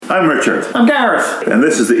I'm Richard. I'm Gareth. And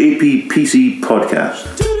this is the APPC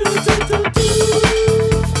podcast.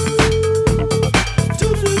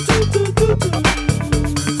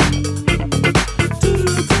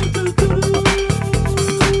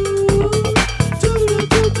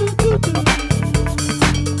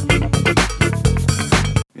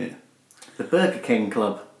 Yeah. The Burger King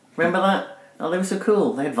Club. Remember that? Oh, they were so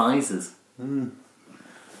cool. They had visors.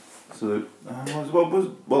 So,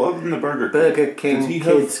 well, other than the Burger King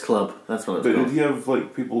Kids Club. That's what it's but called. did he have,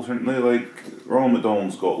 like, people certainly, like, Ronald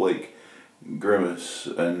McDonald's got, like, Grimace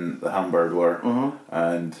and the Hamburglar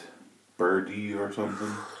and Birdie or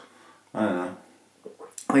something. I don't know.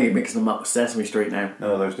 I think you're mixing them up with Sesame Street now.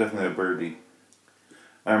 No, there's definitely a Birdie.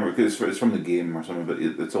 I remember, because it's from the game or something, but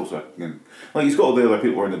it's also, like, he's got all the other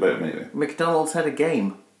people around about him anyway. McDonald's had a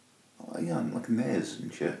game. Oh, yeah, like Nez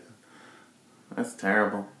and shit. That's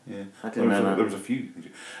terrible. Yeah, I didn't know that. There was a few.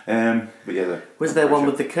 But yeah. Was there one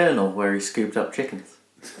with the Colonel where he scooped up chickens?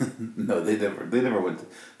 No, they never went.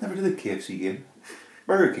 Never did a KFC game.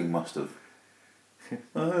 Burger King must have.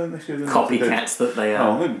 Copycats that they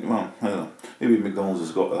are. Oh, maybe, well, I don't know. Maybe McDonald's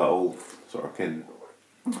has got that all sort of kind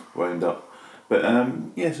wound up. But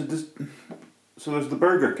yeah. So there's the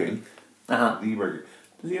Burger King. The burger.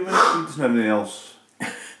 Does he doesn't have anything else?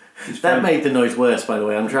 That made the noise worse, by the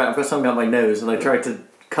way. I've got something on my nose, and I tried to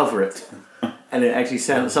cover it, and it actually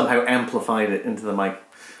somehow amplified it into the mic.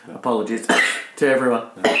 Apologies to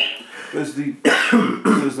everyone. There's the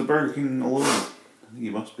Burger King alone. I think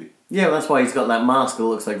he must be. Yeah, that's why he's got that mask that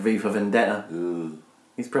looks like V for Vendetta. Ugh.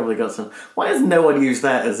 He's probably got some. Why has no one used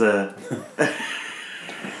that as a?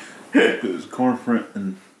 It was corporate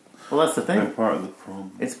and. Well, that's the thing. Part of the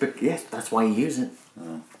problem. Yes, that's why you use it.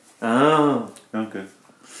 Oh. Okay.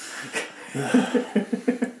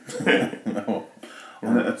 No.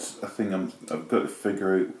 And that's a thing I've got to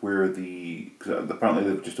figure out where because apparently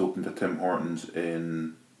they've just opened a Tim Hortons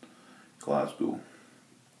in Glasgow.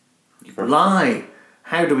 Lie!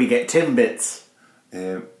 How do we get Timbits?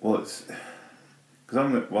 Well, it's because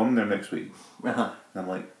I'm there next week, and I'm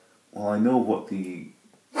like, well, I know what the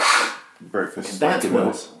breakfast like in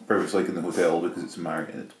the hotel because it's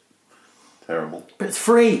Marriott. It's terrible, but it's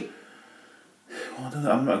free. Well, I don't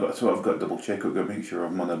know. I've got to double check. I've got to make sure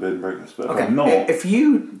I'm on a bed and breakfast. But okay. if I'm not, if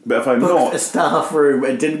you booked a staff room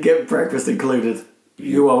and didn't get breakfast included,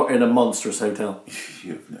 you are in a monstrous hotel.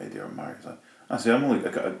 You have no idea what Marriott's like. I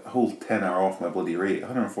got a whole 10 hour off my bloody rate.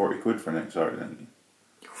 140 quid for next Saturday night.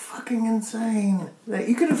 You're fucking insane.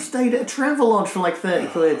 You could have stayed at a Travelodge for like 30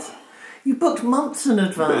 quid. You booked months in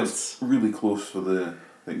advance. But it's really close for the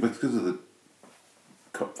thing, but because of the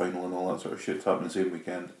cup final and all that sort of shit's happening the same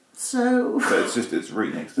weekend. So, but it's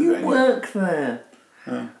right next to the venue. You work there.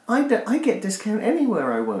 I get discount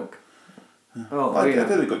anywhere I work. I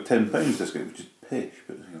think I got £10 discount, which is pish.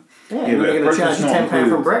 But you're going to charge you £10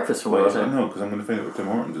 from breakfast for what you're saying. No, because I'm going to find out what Tim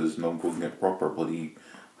Hortons is, and I'll go and get proper bloody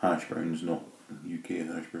hash browns, not UK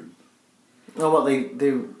hash browns. Oh, what they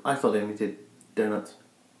do? I thought they only did donuts.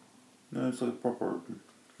 No, it's like proper,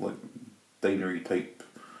 like dinery type.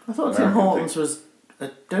 I thought Tim Hortons was a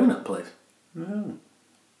donut place. No.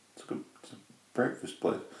 It's a breakfast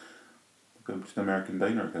place. Like just an American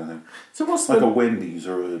diner kind of thing. So what's like a Wendy's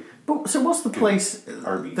or a... So what's the place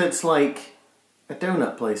Arby's. That's like a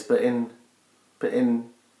donut place but in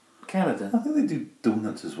Canada? I think they do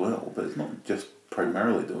donuts as well, but it's not just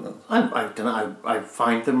primarily donuts. I don't know. I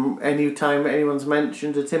find them, any time anyone's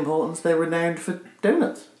mentioned a Tim Hortons, they're renowned for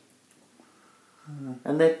donuts.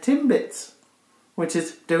 And they're Timbits, which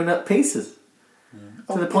is donut pieces.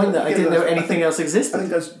 To the point that I didn't know anything else existed. I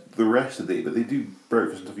think that's the rest of the day, but they do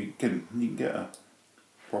breakfast and stuff. You can get a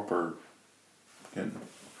proper breakfast.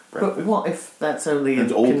 But what if that's only in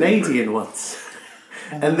Canadian ones?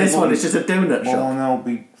 And this one is just a donut shop? Well, and I'll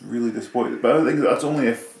be really disappointed. But I think that's only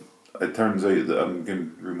if it turns out that I'm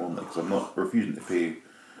getting room only, because I'm not refusing to pay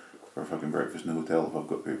for a fucking breakfast in a hotel if I've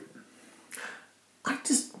got to pay.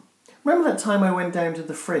 Remember that time I went down to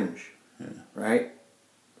the Fringe? Yeah. Right?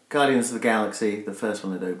 Guardians of the Galaxy, the first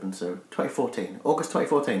one that opened, so 2014, August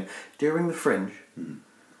 2014, during the Fringe.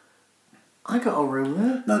 I got a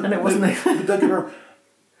room there, and it wasn't...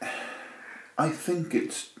 I think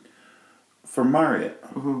it's for Marriott,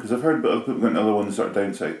 because I've heard about other ones sort of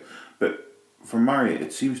down south, but for Marriott,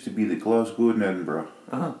 it seems to be that Glasgow and Edinburgh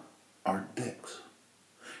are dicks.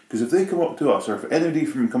 Because if they come up to us, or if anybody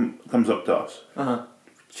comes up to us,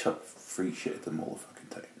 chuck free shit at them all the fucking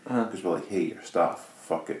time. Because we're like, hey, your staff,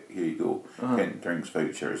 fuck it, here you go. Get drinks,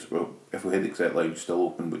 vouchers. Well, if we had Exec Lounge still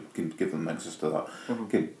open, we can give them access to that.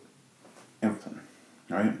 Get everything,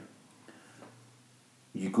 right?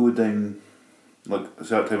 You go down, like,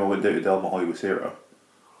 so that time I went down to Delmahoy with Sarah,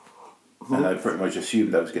 and I pretty much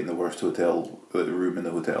assumed I was getting the worst room in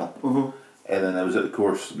the hotel. And then I was at the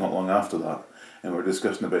course not long after that, and we were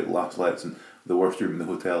discussing about last lets and the worst room in the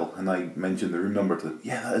hotel, and I mentioned the room number to them.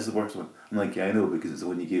 Yeah, that is the worst one. I'm like, yeah, I know, because it's the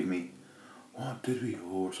one you gave me. What did we?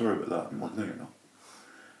 Oh, sorry about that. I'm like, no, you're not.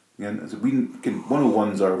 Again, so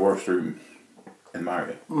 101's our worst room in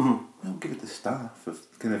Marriott. We'll give it to staff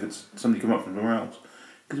if it's somebody come up from somewhere else,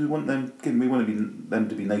 because we want them. Them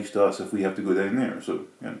to be nice to us if we have to go down there. So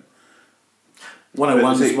yeah.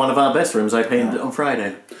 101 is one of our best rooms. I painted it on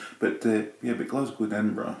Friday. But but Glasgow and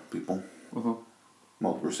Edinburgh people,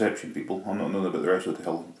 well, reception people. I'm not knowing about the rest of the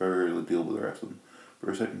hotel. Very rarely deal with the rest of them. But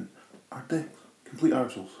reception are dicks, complete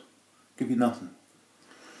arseholes. Give you nothing.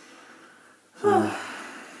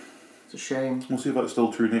 It's a shame. We'll see if that's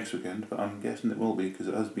still true next weekend, but I'm guessing it will be, because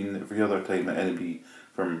it has been every other time that anybody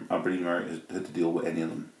from Aberdeen Marriott has had to deal with any of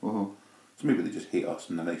them. So maybe they just hate us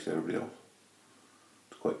and they're nice to everybody else.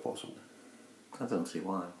 It's quite possible. I don't see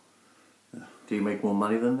why. Yeah. Do you make more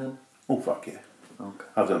money than them? Oh, fuck yeah. Okay.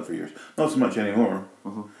 I've done for years. Not so much anymore,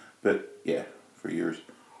 but yeah, for years.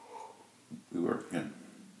 We were, yeah.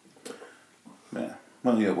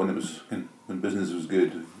 Well, yeah, when business was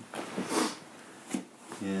good.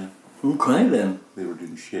 Yeah. Okay then. They were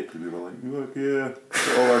doing shit and we were like, look, yeah,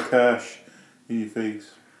 get all our cash in your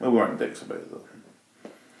face. Well, we weren't dicks about it though.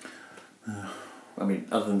 I mean,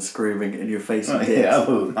 other than screaming in your face and yeah,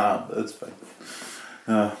 other than that, that's fine.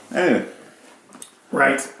 Anyway.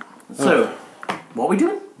 Right. So, what are we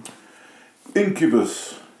doing?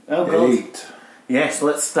 Incubus. Oh, God. 8. Yes,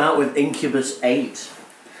 let's start with Incubus 8.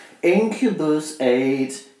 Incubus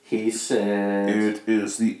 8, he said. It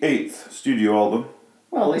is the 8th studio album.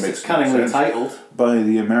 Well, at least it's cunningly titled. By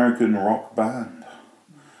the American rock band.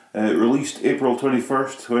 Released April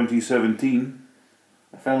 21st, 2017.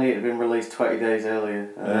 If only it had been released 20 days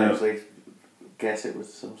earlier. I actually guess it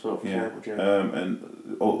was some sort of terrible joke.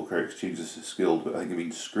 And autocorrect changes to skilled, but I think it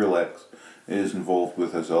means Skrillex is involved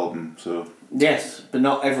with this album, so... Yes, but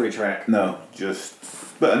not every track. No,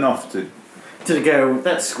 but enough to... To go,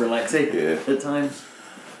 that's Skrillexy at times.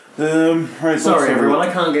 Right, sorry everyone,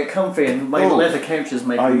 I can't get comfy and my leather couch is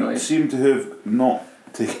making noise. I seem to have not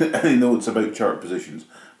taken any notes about chart positions,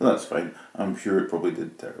 but that's fine. I'm sure it probably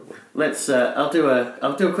did terribly. Let's. I'll do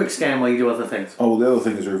a quick scan while you do other things. Oh, the other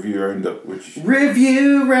thing is a review roundup, which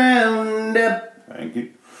review roundup. Thank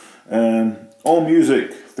you. All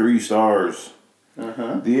Music 3 stars.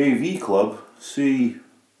 The AV Club C.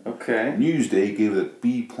 Okay. Newsday gave it a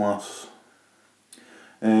B+.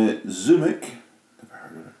 Zumic, never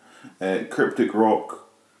heard of it. Cryptic Rock,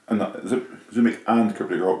 Zumic and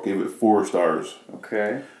Cryptic Rock gave it 4 stars.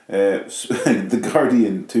 Okay. The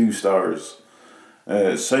Guardian 2 stars.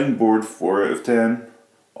 Soundboard 4 out of 10.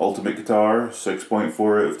 Ultimate Guitar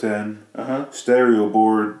 6.4 out of 10. Stereo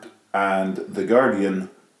Board and The Guardian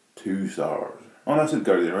 2 stars. Oh, that's it,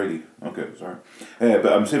 Guardian already. Okay, sorry.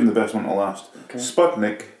 But I'm saving the best one to last. Okay.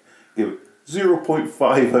 Sputnik gave it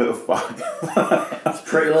 0.5 out of 5. That's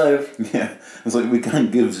pretty low. Yeah. It's like, we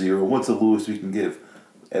can't give 0. What's the lowest we can give?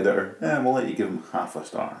 Editor. We'll let you give them half a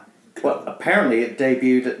star. Cool. Well, apparently it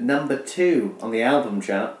debuted at number 2 on the album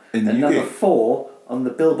chart. In the and UK? Number 4 on the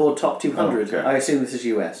Billboard Top 200. Oh, okay. I assume this is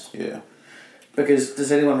US. Yeah. Because,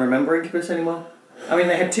 does anyone remember Incubus anymore? I mean,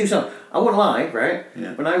 they had 2 songs. I wouldn't lie, right?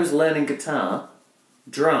 Yeah. When I was learning guitar,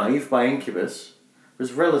 Drive by Incubus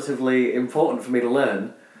was relatively important for me to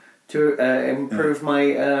learn to improve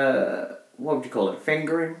my, what would you call it,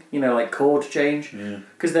 fingering? You know, like chord change?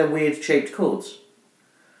 Because they're weird shaped chords.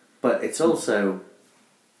 But it's also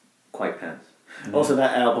quite pants. Also,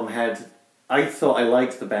 that album had... I thought I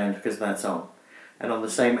liked the band because of that song. And on the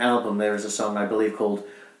same album, there is a song, I believe, called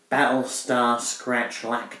Battlestar Scratch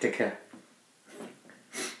Lactica.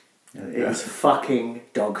 It was fucking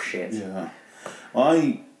dog shit. Yeah.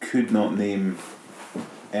 I could not name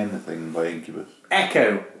anything by Incubus.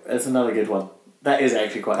 Echo is another good one. That is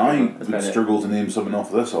actually quite good. I would struggle to name something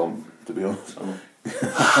off of this album, to be honest.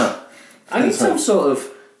 I need some sort of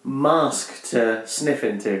mask to sniff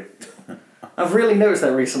into. I've really noticed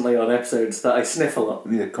that recently on episodes that I sniff a lot. I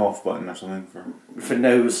need a cough button or something for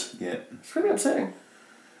nose. Yeah. It's really upsetting.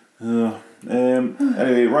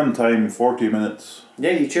 Anyway, runtime 40 minutes.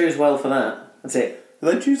 Yeah, you chose well for that. That's it.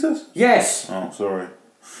 Did I choose this? Yes! Oh, sorry.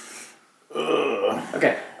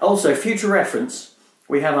 Okay, also, future reference,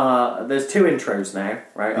 we have there's 2 intros now,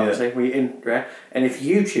 right? Obviously, and if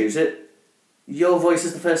you choose it, your voice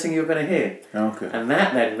is the first thing you're going to hear. Okay. And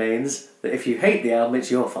that then means that if you hate the album, it's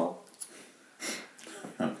your fault.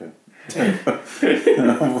 Okay.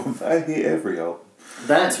 I hate every album.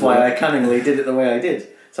 That's why I cunningly did it the way I did.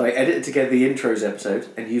 So I edited together the intros episode,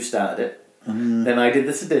 and you started it. Then I did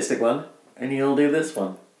the sadistic one, and you'll do this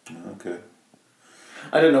one. Okay.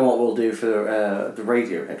 I don't know what we'll do for the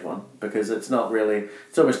Radiohead one, because it's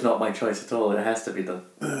almost not my choice at all. It has to be done.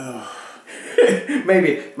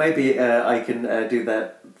 maybe I can do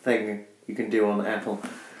that thing you can do on Apple,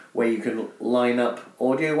 where you can line up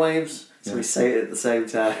audio waves, so we say it at the same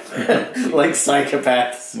time, like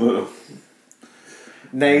psychopaths. Whoa.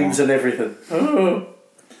 Names and everything. Oh.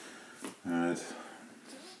 Alright.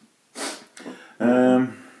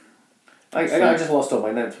 I just lost all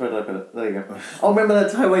my notes. Where did I put it? There you go. Oh, remember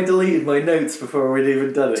that time I deleted my notes before we'd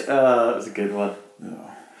even done it? That was a good one.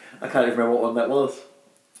 No. I can't even remember what one that was.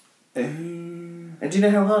 And do you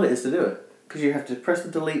know how hard it is to do it? Because you have to press the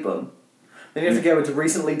delete button, then you have to go into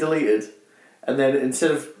recently deleted, and then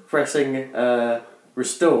instead of pressing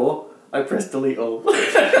restore, I press delete all.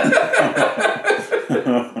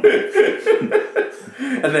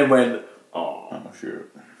 And then went, oh. Oh, sure.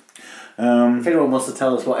 If anyone wants to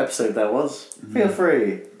tell us what episode that was, feel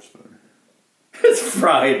free. It's fine. It's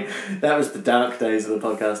fine. That was the dark days of the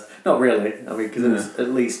podcast. Not really. I mean, because it was at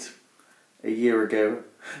least a year ago.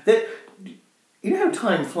 You know how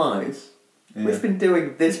time flies? Yeah. We've been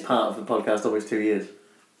doing this part of the podcast almost 2 years.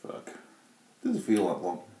 Fuck. Doesn't feel that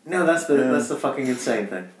long. No, that's the fucking insane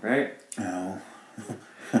thing, right? No.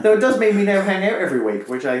 Though it does mean we now hang out every week,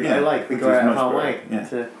 which I like. We go out of our way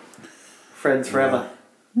to friends forever.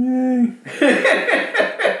 Yay.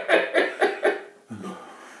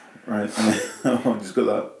 Right. I just got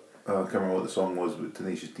that. I can't remember what the song was, but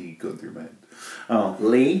Tenacious D going through my head. Oh.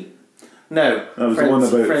 Lee? No. That was the one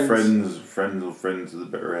about friends of the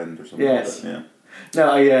bitter end or something. Yes. Like that. No,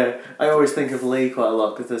 I always think of Lee quite a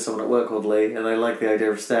lot because there's someone at work called Lee, and I like the idea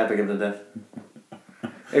of stabbing him to death.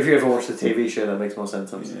 If you ever watched the TV show, that makes more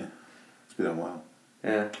sense. Obviously. Yeah. It's been a while.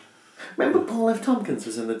 Yeah. Remember Paul F. Tompkins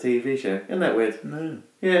was in the TV show? Isn't that weird? No.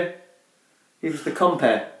 Yeah. He was the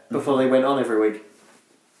compere before they went on every week.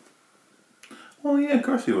 Oh yeah, of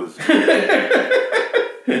course he was.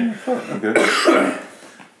 Yeah, fuck, okay.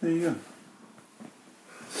 There you go.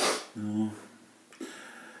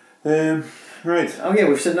 Right. Oh yeah,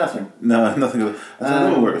 we've said nothing. No, nothing. I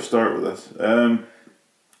don't know where to start with this.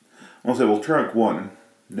 I'll say, well, track one,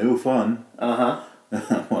 no fun. Uh-huh.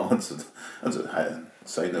 Well, that's a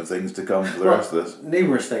sign of things to come for the rest of this.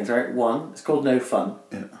 Numerous things, right? One, it's called No Fun.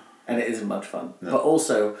 Yeah. And it isn't much fun. No. But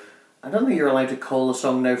also, I don't think you're allowed to call a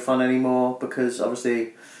song No Fun anymore because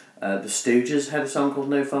obviously the Stooges had a song called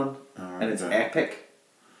No Fun. Right, and it's epic.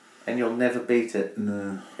 And you'll never beat it.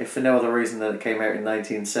 No. If for no other reason than it came out in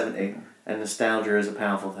 1970 and nostalgia is a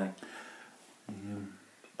powerful thing.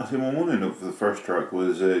 I think my one note for the first track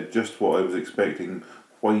was just what I was expecting,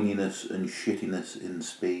 whininess and shittiness in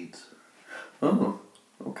spades. Oh,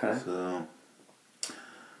 okay. So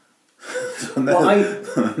now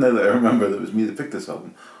that I remember that it was me that picked this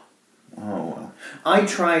album, oh well. I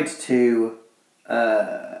tried to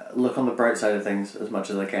look on the bright side of things as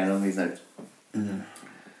much as I can on these notes. Mm.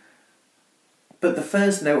 But the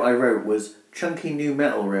first note I wrote was chunky new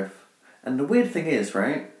metal riff. And the weird thing is,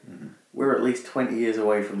 right, we're at least 20 years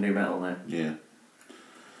away from new metal now. Yeah.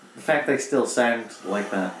 The fact they still sound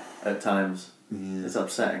like that at times is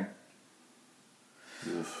upsetting.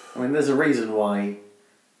 Ugh. I mean, there's a reason why...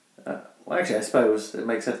 well, actually, I suppose it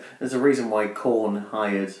makes sense. There's a reason why Korn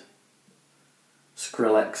hired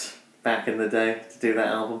Skrillex back in the day to do that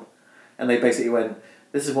album. And they basically went,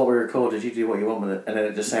 this is what we recorded, you do what you want with it. And then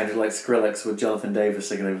it just sounded like Skrillex with Jonathan Davis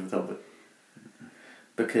singing over the top of it.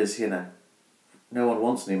 Because, no one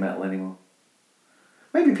wants new metal anymore.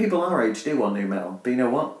 Maybe people our age do want new metal, but you know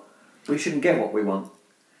what? We shouldn't get what we want.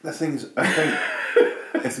 The thing is, I think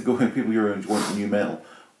if the going people your age want new metal,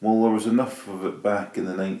 well, there was enough of it back in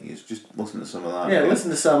the 90s. Just listen to some of that. Yeah,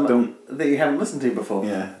 listen to some that you haven't listened to before.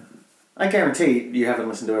 Yeah. I guarantee you haven't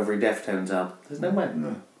listened to every Deftones album. There's no way.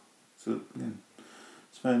 No. So, yeah.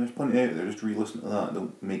 It's fine. There's plenty out there. Just re-listen to that.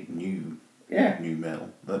 Don't make new metal.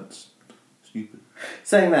 That's stupid.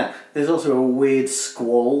 Saying that, there's also a weird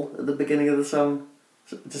squall at the beginning of the song.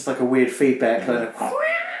 Just like a weird feedback kind of...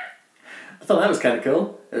 I thought that was kind of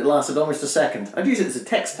cool. It lasted almost a second. I'd use it as a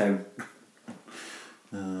text tone.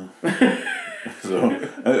 So,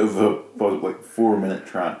 out of a 4-minute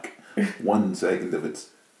track, 1 second of it's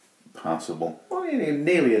passable. Well,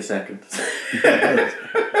 nearly a second.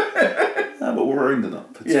 But we're rounding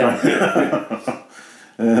up. It's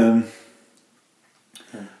fine.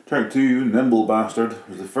 Track 2, Nimble Bastard,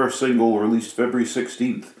 was the first single released February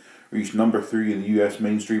 16th. Reached number 3 in the US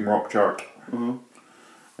mainstream rock chart.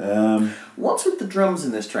 Mm-hmm. What's with the drums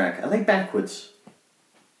in this track? Are they backwards?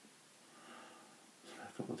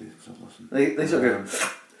 A couple of days since I've listened. They sort of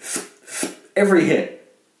go... every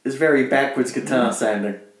hit. is very backwards guitar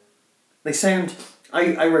sounding. They sound...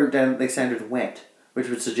 I wrote down they sounded wet, which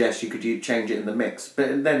would suggest you could change it in the mix.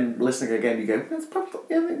 But then listening again, you go, that's probably...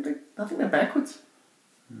 Yeah, I think they're backwards.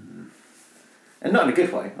 And not in a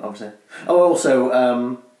good way, obviously. Oh,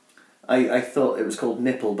 also, I thought it was called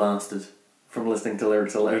Nipple Bastard from listening to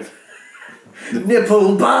lyrics alone.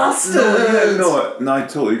 Nipple Bastard! No, I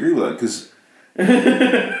totally agree with that, because...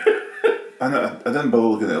 I didn't bother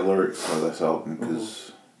looking at the lyrics for this album,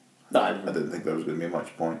 because I didn't think there was going to be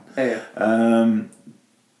much point. Yeah.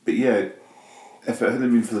 But yeah, if it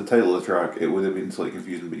hadn't been for the title of the track, it would have been slightly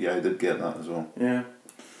confusing, but yeah, I did get that as well. Yeah.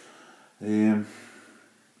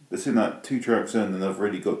 But seeing that 2 tracks in, and I've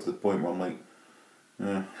already got to the point where I'm like,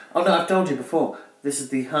 yeah. Oh no, I've told you before, this is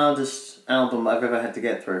the hardest album I've ever had to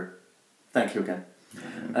get through. Thank you again.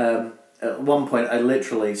 At one point, I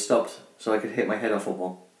literally stopped so I could hit my head off a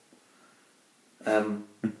wall.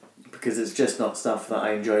 Because it's just not stuff that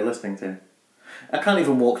I enjoy listening to. I can't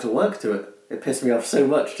even walk to work to it. It pissed me off so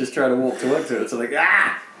much just trying to walk to work to it. It's like,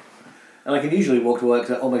 ah! And I can usually walk to work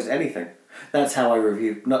to almost anything. That's how I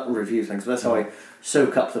not review things, but that's how I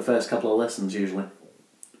soak up the first couple of lessons usually.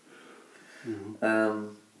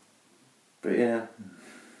 But yeah.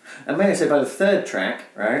 And may I say, by the 3rd track,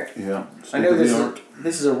 right? Yeah. I know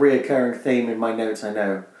this is a reoccurring theme in my notes, I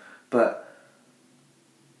know. But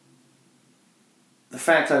the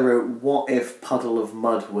fact I wrote, what if Puddle of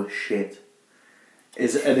Mud were shit,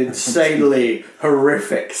 is an insanely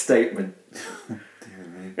horrific statement. Dear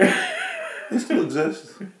me. They still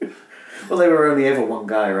exist. Well, they were only ever one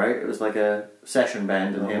guy, right? It was like a session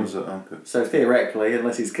band and him. Was it? Okay. So theoretically,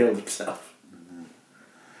 unless he's killed himself.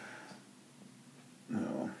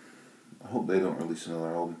 No. I hope they don't release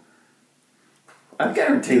another album. I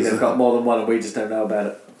guarantee they've got more than one and we just don't know about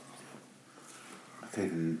it.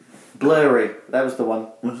 Blurry, that was the one.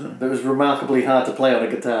 Was it? That was remarkably hard to play on a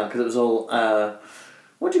guitar because it was all,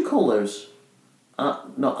 what do you call those?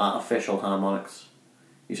 Not artificial harmonics.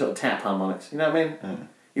 You sort of tap harmonics, you know what I mean? Mm.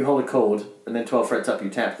 You hold a chord and then 12 frets up you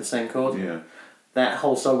tap the same chord. Yeah. That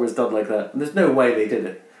whole song was done like that. And there's no way they did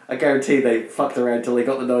it. I guarantee they fucked around till they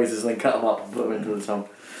got the noises and then cut them up and put them into the song.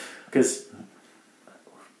 Because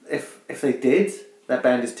if they did, that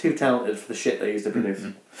band is too talented for the shit they used to produce.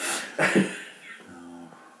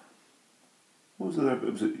 What was it?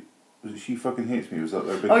 Was it She Fucking Hates Me? Was that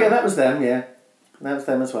their big Oh yeah, that was them, yeah. That was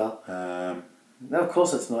them as well. No, of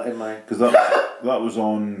course it's not in my... Because that was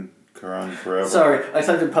on Kerrang Forever. Sorry, I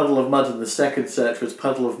typed in Puddle of Mud and the second search was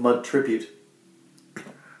Puddle of Mud Tribute.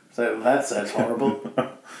 So that sounds horrible.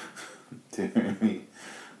 Dear me.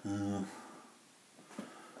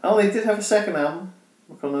 Oh, they did have a second album.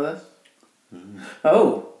 Look on this.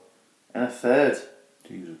 Oh, and a 3rd.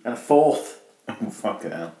 Jesus. And a 4th. Oh, fuck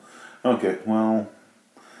it hell. Okay, well...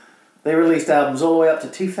 They released albums all the way up to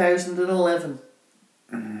 2011.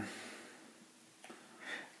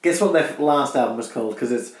 Guess what their last album was called?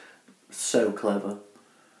 Because it's so clever.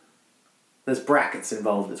 There's brackets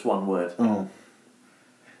involved, it's one word. Oh.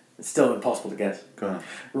 It's still impossible to guess. Go on.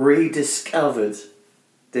 Rediscovered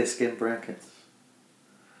disc in brackets.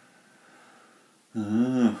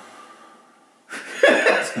 Dear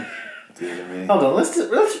me. Hold on, let's do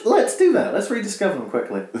that. Let's rediscover them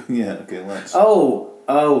quickly. Yeah, okay, let's. Oh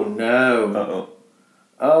no. Uh-oh.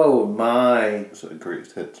 Oh my. Is it a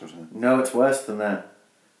greatest hits or something? No, it's worse than that.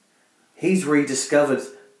 He's rediscovered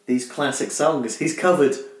these classic songs. He's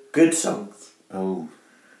covered good songs. Oh.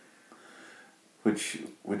 Which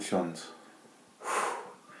ones?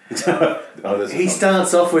 He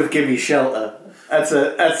starts off with "Gimme Shelter." That's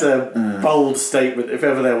a bold statement, if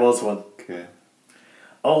ever there was one. Okay.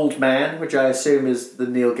 "Old Man," which I assume is the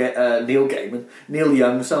Neil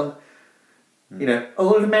Young song. You know,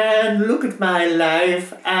 "Old man, look at my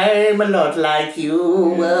life. I'm a lot like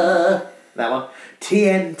you." Yeah. That one.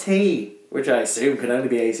 "TNT," which I assume can only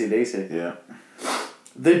be AC/DC. Yeah.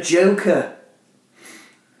 "The Joker."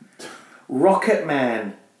 "Rocket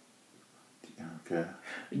Man." Okay.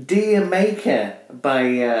 "Dear Maker" by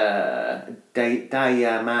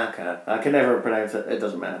Dayamaka. I can never pronounce it. It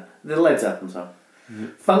doesn't matter. The Led Zeppelin song.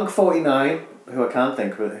 Funk 49, who I can't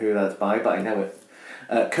think who that's by, but I know it.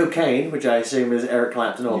 Cocaine, which I assume is Eric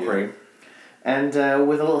Clapton or Cream. And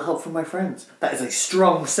With a Little Help from My Friends. That is a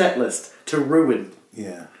strong set list to ruin.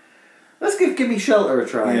 Yeah. Let's give "Gimme Shelter" a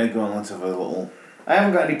try. Yeah, go on, let's have a little... I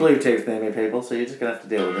haven't got any Bluetooth near me, people, so you're just going to have to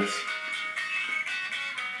deal with this.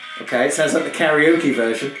 Okay, it sounds like the karaoke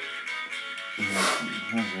version.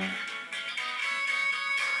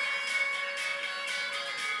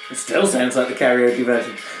 It still sounds like the karaoke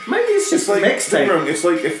version. Maybe it's just like mixtape. It's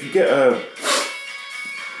like if you get a...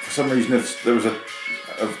 For some reason, if there was a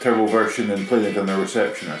a terrible version and playing it on their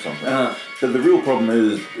reception or something. Uh-huh. But the real problem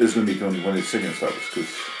is going to be when his singing starts,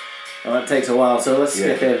 because Well, that takes a while, so let's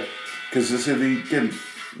skip in. Because they say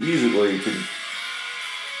musically, it's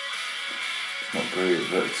not great,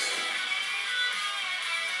 but it's.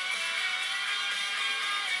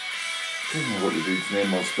 I don't know what the dude's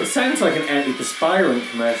name was, It but. sounds like an antiperspirant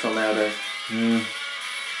commercial nowadays. Yeah.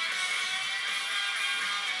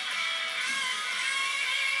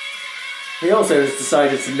 He also has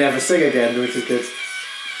decided to never sing again, which is good.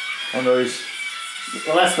 Oh no, he's.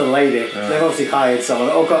 Well, that's the lady. They've obviously hired someone.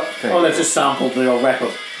 Oh, God. Oh, they've just sampled the old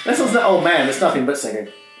record. This one's the old man. It's nothing but singing.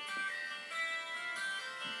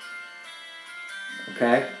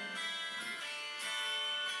 Okay.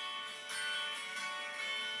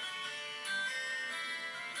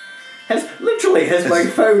 Has my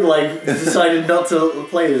phone decided not to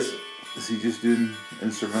play this? Is he just doing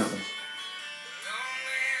instrumentals?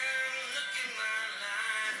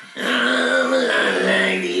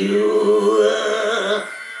 Like you.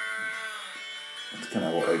 That's kind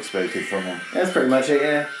of what I expected from him. That's pretty much it,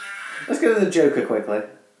 yeah. Let's go to the Joker quickly.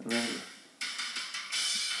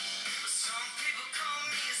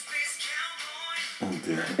 Oh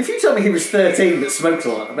dear. If you told me he was 13 but smoked a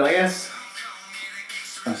lot, I'd be like, yes.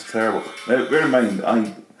 That's terrible. Now, bear in mind,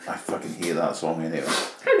 I fucking hate that song anyway.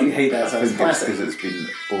 How do you hate that I song? It's think it's classic. because it's been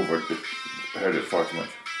heard it far too much.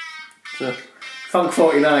 So, Funk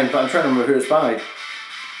 49, but I'm trying to remember who it's by.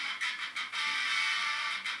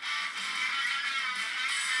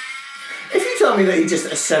 If you told me that he just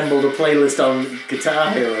assembled a playlist on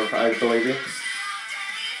Guitar Hero, I'd believe you.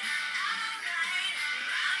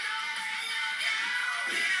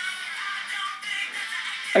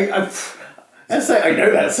 I'd say I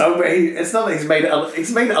know that song, but it's not that he's made it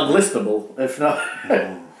unlistable, if not.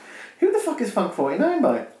 Who the fuck is Funk 49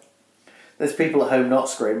 by? There's people at home not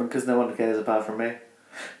screaming because no one cares apart from me.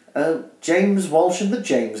 James Walsh and the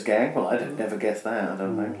James Gang. Well, I'd have never guessed that, I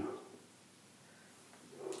don't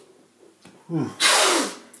think.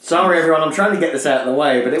 Sorry everyone, I'm trying to get this out of the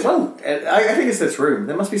way, but it won't. I think it's this room.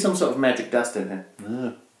 There must be some sort of magic dust in here.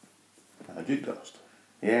 magic dust.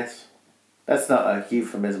 Yes. That's not a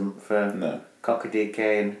euphemism for cockadee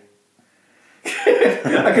cane.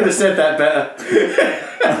 I could have said that better.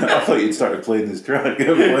 I thought you'd started playing this track. I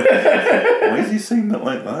was like, why is he singing it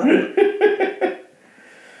like that?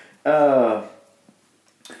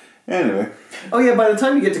 Anyway. Oh yeah, by the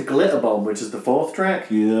time you get to Glitter Bomb, which is the fourth track,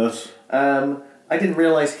 Yes. I didn't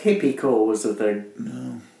realise hippiecore was the thing.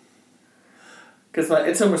 No. Because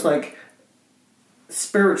it's almost like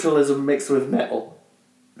spiritualism mixed with metal.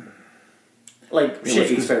 Like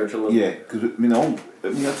shitty spiritualism. Yeah, because I mean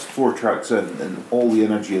that's 4 tracks in, and all the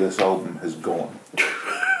energy of this album has gone.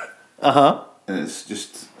 Uh-huh. And it's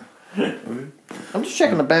just. I'm just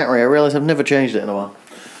checking the battery. I realise I've never changed it in a while.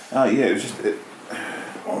 Yeah, it was just.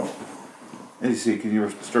 As you see, you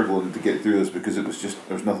were struggling to get through this because it was just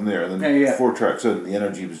there was nothing there, and then 4 tracks in, the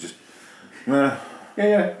energy was just. Yeah.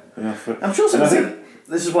 I'm sure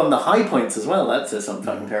this is one of the high points as well. That says something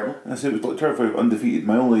fucking terrible. I said it was like Terrified undefeated.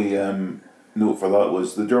 My only note for that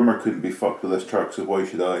was the drummer couldn't be fucked with this track, so why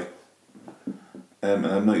should I? And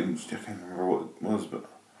I'm not even. I can't remember what it was, but.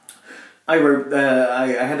 I wrote. I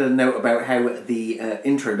had a note about how the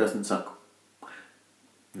intro doesn't suck.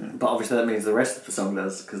 Yeah. But obviously that means the rest of the song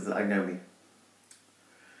does, because I know me.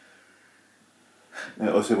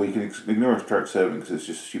 I'll say, well, you can ignore track 7 because it's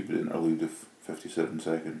just stupid interlude of 57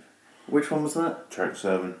 seconds. Which one was that? Track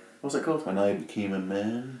 7. What's it called? When I Became a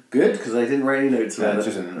Man. Good, because I didn't write any notes about it. It's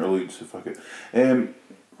just an interlude, so fuck it.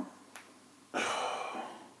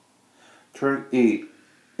 Track 8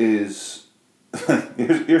 is...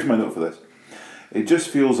 here's my note for this. It just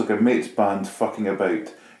feels like a mate's band fucking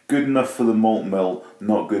about. Good enough for the malt mill,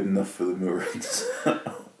 not good enough for the Moorings.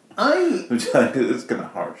 Which it's kind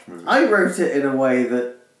of harsh movie. I wrote it in a way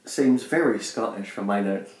that seems very Scottish from my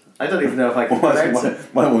notes. I don't even know if I can pronounce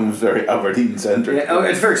it. My one was very Aberdeen centric. Yeah, oh,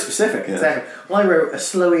 it's very specific, exactly. Well, I wrote a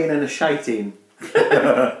sloween and a shiteen.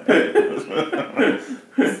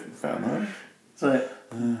 Fair enough. So,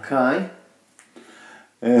 okay.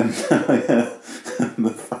 And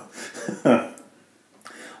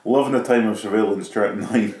Loving a Time of Surveillance, track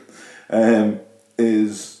 9,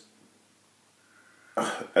 is...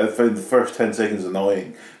 I found the first 10 seconds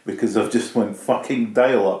annoying because I've just went fucking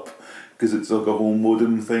dial up because it's like a whole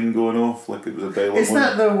modem thing going off, like it was a dial up. Is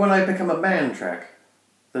that the When I Become a Man track?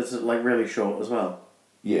 That's like really short as well.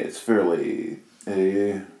 Yeah, it's fairly...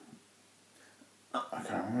 I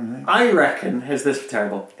can't remember. I reckon, here's this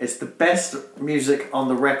terrible, it's the best music on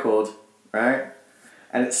the record, right?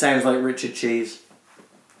 And it sounds like Richard Cheese.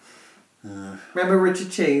 Remember Richard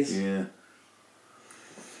Cheese? Yeah.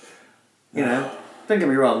 You know, don't get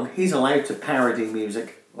me wrong, he's allowed to parody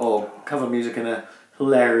music or cover music in a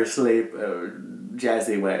hilariously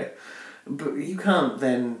jazzy way. But you can't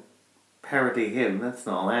then parody him, that's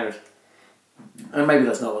not allowed. And maybe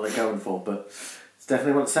that's not what they're going for, but it's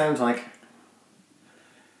definitely what it sounds like.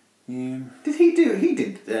 Yeah. He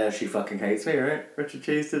did She Fucking Hates Me, right? Richard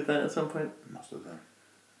Cheese did that at some point. Must have done.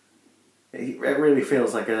 It really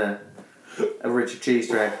feels like a Richard Cheese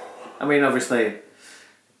track. I mean, obviously,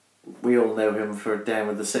 we all know him for Down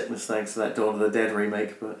with the Sickness thanks to that Dawn of the Dead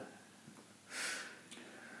remake, but...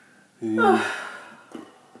 I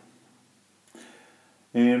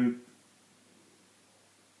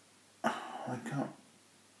can't...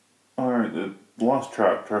 Alright, the last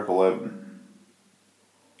track, track 11.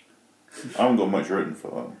 I haven't got much written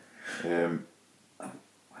for that.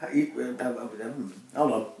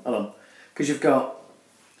 Hold on. Because you've got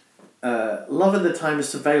Love at the Time of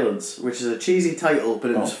Surveillance, which is a cheesy title,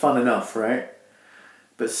 but it was fun enough, right?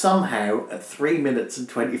 But somehow, at 3 minutes and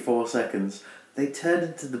 24 seconds, they turned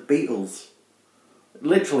into the Beatles.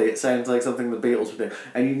 Literally, it sounds like something the Beatles would do.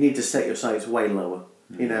 And you need to set your sights way lower,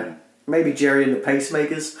 you know? Maybe Jerry and the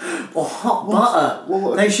Pacemakers. Or Hot Butter.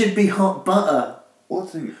 Well, they should be Hot Butter. Well, I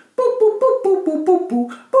think...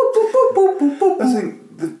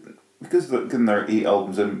 because getting their 8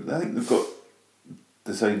 albums in, I think they've got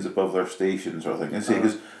designs above their stations, or I think. I say,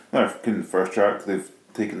 because their first track, they've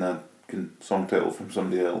taken a song title from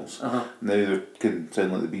somebody else. And now they can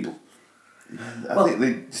sound like the Beatles. I think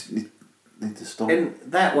they just need to stop. In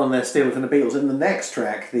that one, they're stealing from the Beatles. In the next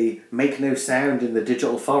track, the Make No Sound in the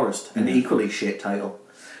Digital Forest, an equally shit title,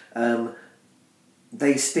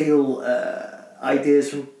 they steal ideas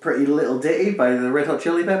from Pretty Little Ditty by the Red Hot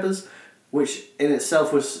Chili Peppers, which in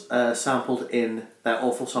itself was sampled in that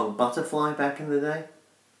awful song Butterfly back in the day.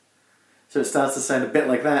 So it starts to sound a bit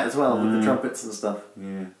like that as well, with the trumpets and stuff.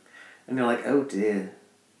 Yeah. And you're like, oh dear.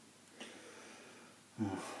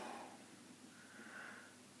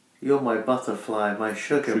 You're my butterfly, my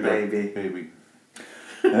sugar baby.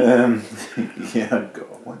 Yeah,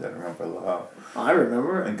 God, why did I remember that? I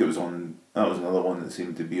remember I it. think it was on... That was another one that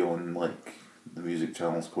seemed to be on, like, the music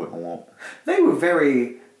channels quite a lot. They were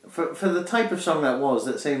very... For the type of song that was,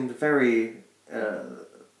 it seemed very...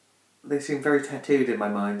 they seemed very tattooed in my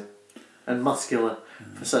mind. And muscular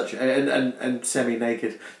for such... And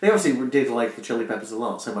semi-naked. They obviously did like the Chili Peppers a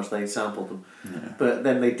lot, so much they sampled them. Yeah. But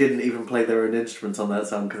then they didn't even play their own instruments on that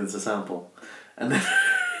song because it's a sample. And then...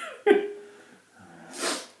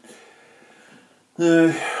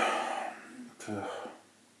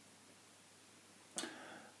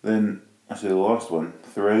 Then, I say the last one,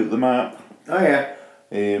 Throughout the Map. Oh yeah.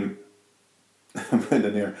 I put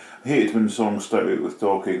in there, I hated when songs start out with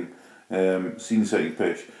talking, scene setting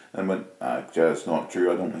pitch, and went, it's not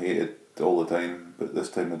true, I don't hate it all the time, but this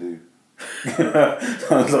time I do. I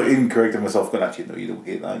was like even correcting myself, going, actually no, you don't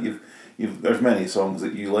hate that. There's many songs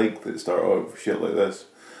that you like that start out with shit like this.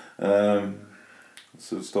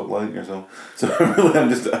 So stop lying to yourself. So really,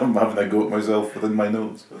 I'm having a go at myself within my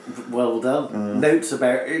notes. Well done. Notes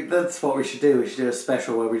about it. That's what we should do. We should do a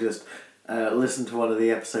special where we just listen to one of the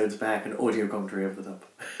episodes back and audio commentary over the top.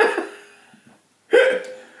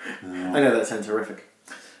 I know that sounds horrific.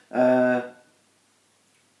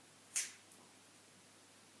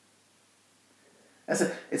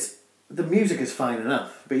 It's the music is fine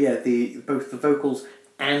enough, but yeah, both the vocals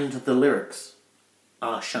and the lyrics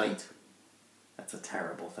are shite. That's a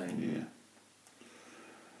terrible thing.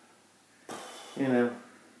 Yeah. You know.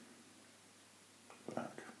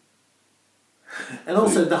 And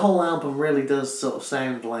also, the whole album really does sort of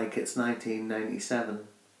sound like it's 1997.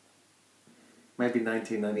 Maybe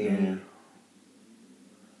 1998.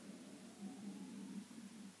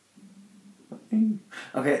 Yeah.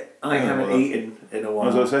 Okay, I haven't eaten in a while.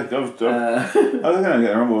 As I said, I was kind of getting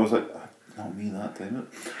around, I was like, not me that time.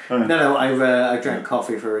 No, I drank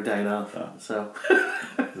coffee for a day and a half, so...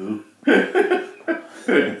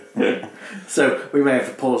 So, we may have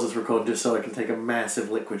to pause this recording just so I can take a massive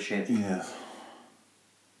liquid shit. Yeah.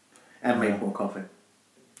 And make more coffee.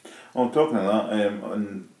 Oh, talking of that,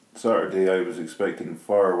 on Saturday I was expecting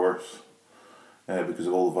far worse because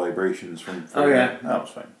of all the vibrations from... Oh, yeah. That was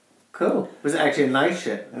fine. Cool. Was it actually a nice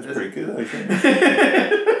shit? It was pretty good, actually.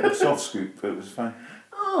 A soft scoop, but it was fine.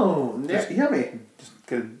 Oh, yummy. Just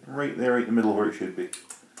get right there, right in the middle where it should be.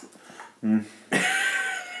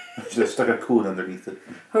 Just stuck a cone underneath it.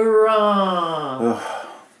 Hurrah!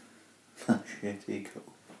 Shitty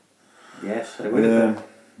cool. Yes, I would have done.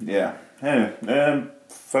 Yeah. Anyway,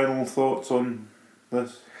 final thoughts on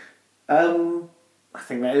this? I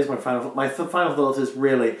think that is my final thought. My final thought is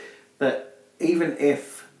really that even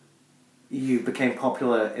if you became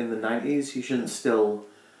popular in the 90s, you shouldn't still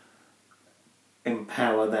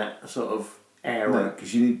empower that sort of era.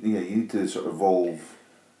 Because you need to sort of evolve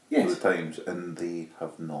Yes. with the times, and they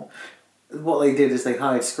have not. What they did is they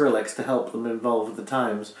hired Skrillex to help them evolve with the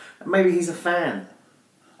times. And maybe he's a fan.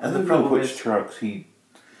 And the problem which tracks he...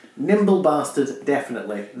 Nimble Bastard,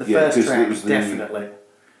 definitely. The first track, definitely.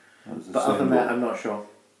 But other than that, I'm not sure.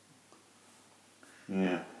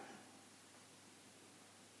 Yeah.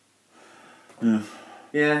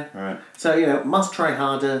 Yeah. Right. So, must try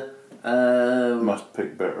harder. Must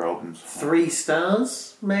pick better albums. 3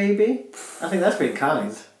 stars, maybe? I think that's been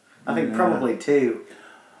kind. I think probably 2.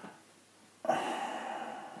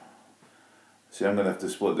 See, I'm going to have to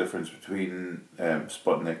split the difference between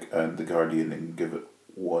Sputnik and The Guardian and give it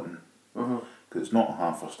 1. Because it's not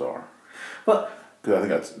half a star. But... Because I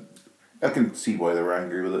think I can see why they were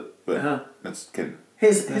angry with it, but that's kind of...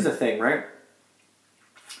 Here's the thing, right?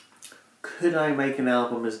 Could I make an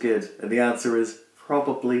album as good? And the answer is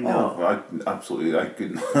probably not. Oh, I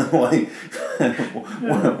couldn't.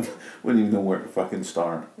 Wouldn't even know where to fucking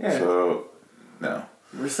start. Yeah. So, no.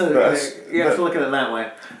 So you have to look at it that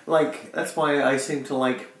way. Like, that's why I seem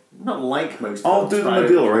to not like most I'll films, do them a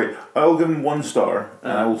deal, right? I'll give them 1 star,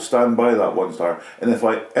 and I will stand by that 1 star. And if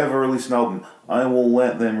I ever release an album, I will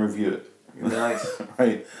let them review it. Nice.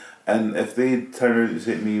 Right? And if they turn around and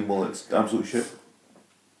say to me, well, it's absolute shit,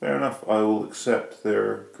 fair enough, I will accept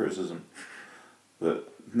their criticism.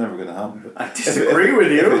 But it's never going to happen. But I disagree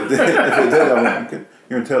with you. If it did, I'm like, okay,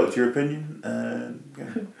 you're entitled to your opinion, and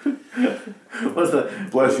What's the...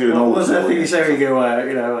 Bless you and all What's the that thing you say where you go,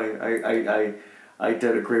 I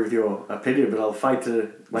don't agree with your opinion, but I'll fight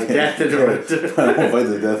to my death. I won't fight to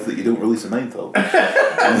the death that you don't release a 9th album.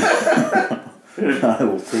 I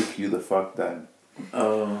will take you the fuck down.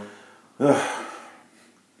 Oh.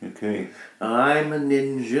 Okay. I'm a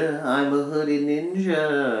ninja. I'm a hoodie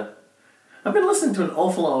ninja. I've been listening to an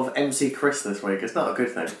awful lot of MC Chris this week. It's not a good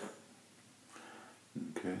thing.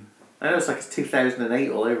 Okay. I know it's like it's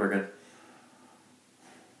 2008 all over again.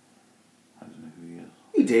 I don't know who he is.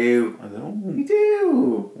 You do. I don't. You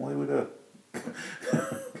do. Why would I?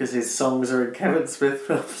 Because his songs are in Kevin Smith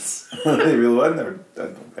films. They really I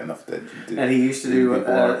don't pay enough attention to. And he used to do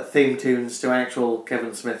theme tunes to actual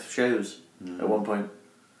Kevin Smith shows at one point.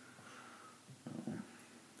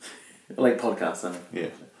 Like podcasts, I mean. Yeah.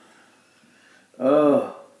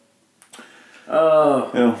 Oh.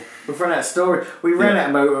 Yeah. We've run out of story. We ran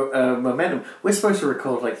out of momentum. We're supposed to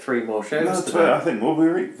record like 3 more shows. That's today. right. I think we'll be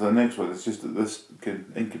right for the next one. It's just that this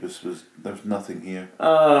Incubus there's nothing here.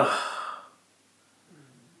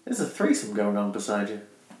 There's a threesome going on beside you.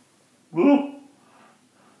 Well,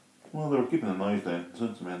 they were keeping the noise down.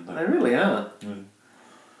 Since the main thing. They really are. Yeah.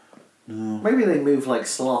 No. Maybe they move like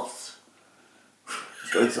sloths.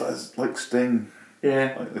 It's like Sting.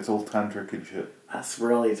 Yeah. Like, it's all tantric and shit. That's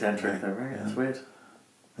really tantric though, right? Yeah. That's weird.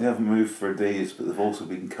 They haven't moved for days, but they've also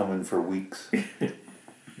been coming for weeks. They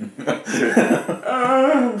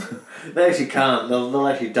actually can't. They'll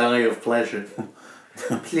actually die of pleasure.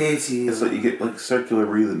 Pleasure. It's like you get like circular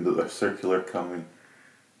breathing, but they're circular coming.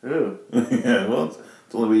 Ooh. Yeah, well, it's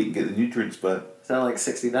the only way you can get the nutrients back. Sound like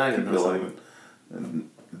 69 Keep or it something.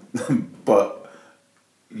 alive. But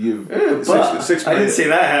you've I didn't see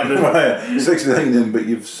that happening. 69 in, but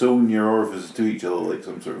you've sewn your orifices to each other like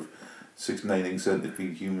some sort of 69ing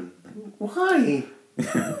centipede human. Why?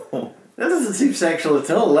 That doesn't seem sexual at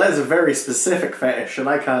all. That is a very specific fetish, and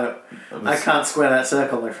I can't square that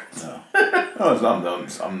circle, my friend. No,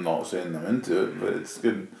 I'm not saying I'm into it, but it's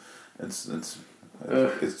good. It's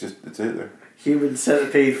out there. Human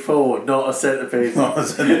centipede 4, not a centipede. Not a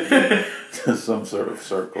centipede. Just some sort of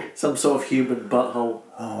circle. Some sort of human butthole.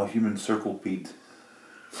 Oh, a human circlepede.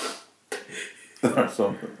 Or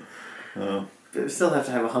something. But we still have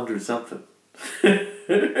to have 100 something.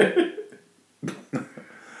 It's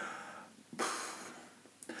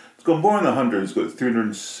got more than 100. It's got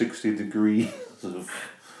 360 degrees of...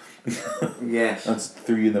 Yes. That's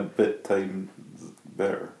 3 and a bit times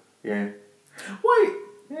better. Yeah. Wait.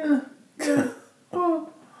 Yeah. Oh.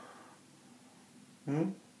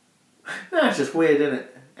 No, it's just weird, isn't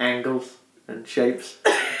it? Angles and shapes.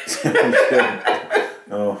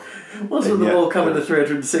 Oh. What's with them all coming to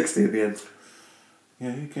 360 in the end?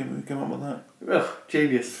 Yeah, who came up with that? Ugh,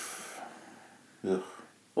 genius. Ugh.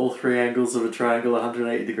 All 3 angles of a triangle,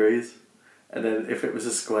 180 degrees. And then if it was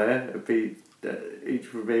a square, it'd be...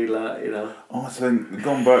 each would be like, Oh, so then,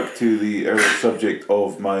 going back to the earlier subject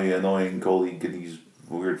of my annoying colleague and his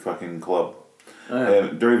weird fucking club. Oh, yeah.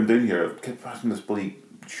 Driving down here, I kept passing this bloody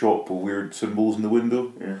shop with weird symbols in the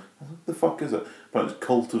window. Yeah. What the fuck is it? But it's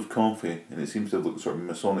Cult of Coffee, and it seems to have like sort of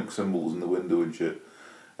Masonic symbols in the window and shit.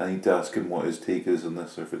 I need to ask him what his take is on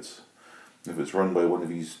this, or if it's run by one of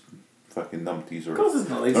these fucking numpties, or Of course it's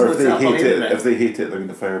not. or if they hate it. If they hate it, they're going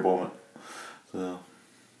to firebomb it. So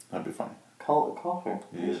that'd be fine. Cult of Coffee.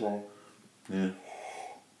 Yeah. You say? Yeah.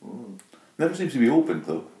 Never seems to be opened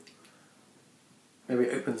though. Maybe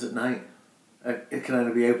it opens at night. It can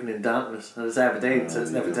only be open in darkness, and it's Aberdeen, so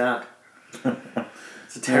it's never dark.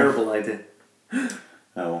 It's a terrible idea.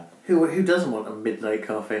 Oh. Who doesn't want a midnight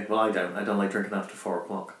coffee? Well, I don't. I don't like drinking after 4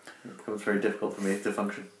 o'clock. It becomes very difficult for me to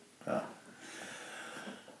function.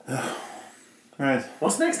 Right.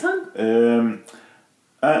 What's next time?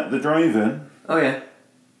 At the drive-in. Oh yeah.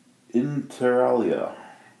 Interalia.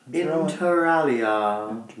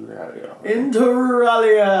 Interalia.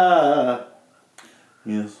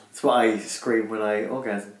 Yes. That's what I scream when I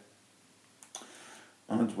orgasm.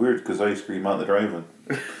 Oh, it's weird because I scream at the drive-in.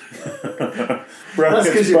 That's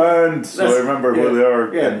Brackets banned, so I remember where they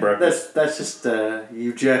are in brackets. That's just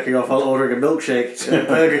you jerking off while ordering a milkshake at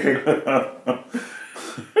Burger King.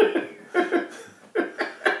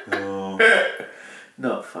 Oh.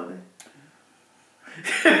 Not funny.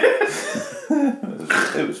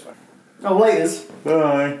 It was fun. Oh, laters.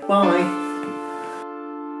 Bye. Bye.